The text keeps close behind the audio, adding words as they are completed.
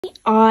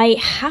I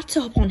had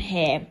to hop on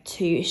here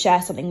to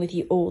share something with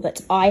you all that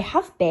I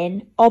have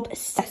been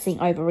obsessing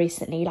over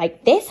recently.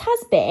 Like, this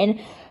has been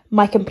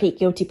my complete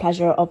guilty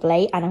pleasure of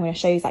late, and I'm going to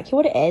show you exactly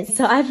what it is.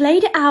 So I've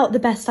laid it out the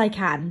best I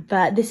can,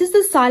 but this is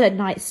the Silent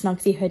Night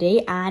Snugsy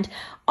hoodie, and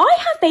I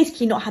have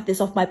basically not had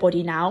this off my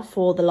body now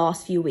for the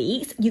last few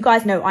weeks. You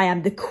guys know I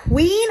am the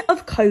queen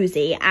of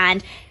cozy,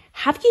 and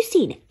have you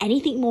seen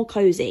anything more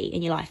cozy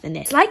in your life than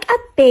this? It's like a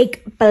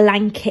big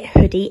blanket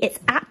hoodie. It's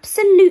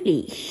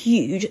absolutely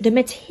huge. The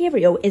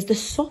material is the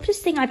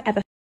softest thing I've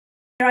ever.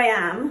 Here I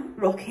am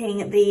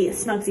rocking the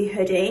Snugsy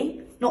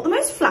hoodie. Not the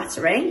most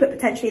flattering, but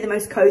potentially the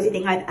most cozy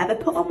thing I've ever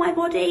put on my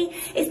body.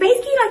 It's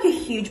basically like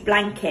a huge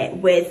blanket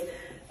with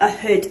a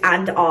hood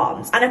and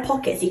arms and a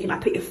pocket. So you can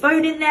like put your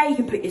phone in there, you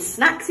can put your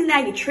snacks in there,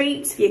 your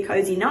treats for your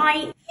cozy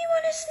night. You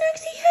want a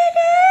Snugsy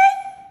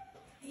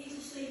hoodie? He's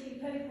a sleepy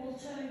people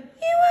too.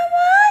 You want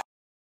one?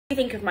 What do you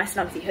think of my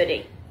Snugsy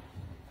hoodie?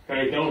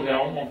 Very cozy, I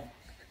want one.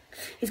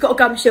 He's got a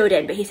gum shield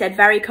in, but he said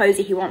very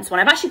cozy, he wants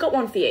one. I've actually got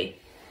one for you.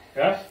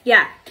 Yes?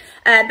 Yeah.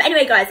 But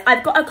anyway, guys,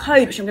 I've got a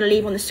code which I'm going to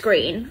leave on the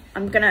screen.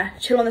 I'm going to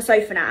chill on the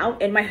sofa now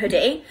in my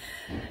hoodie.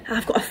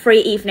 I've got a free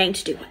evening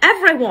to do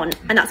whatever I want,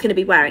 and that's going to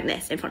be wearing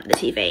this in front of the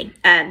TV.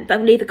 But I'm going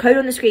to leave the code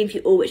on the screen for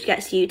you all, which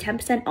gets you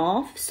 10%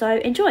 off. So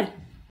enjoy.